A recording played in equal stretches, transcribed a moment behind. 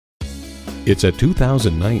It's a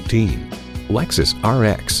 2019 Lexus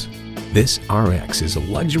RX. This RX is a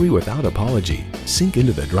luxury without apology. Sink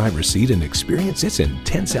into the driver's seat and experience its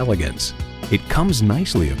intense elegance. It comes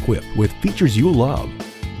nicely equipped with features you'll love.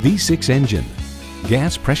 V6 engine,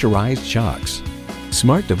 gas pressurized shocks,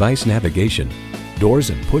 smart device navigation, doors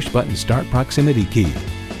and push-button start proximity key,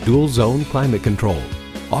 dual zone climate control,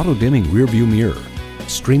 auto-dimming rear-view mirror,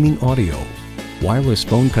 streaming audio, wireless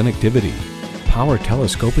phone connectivity, power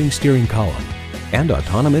telescoping steering column, and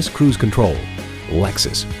autonomous cruise control.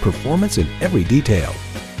 Lexus, performance in every detail.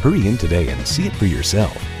 Hurry in today and see it for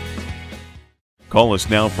yourself. Call us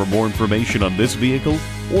now for more information on this vehicle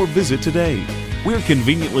or visit today. We're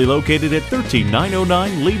conveniently located at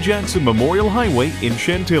 13909 Lee Jackson Memorial Highway in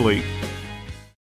Chantilly.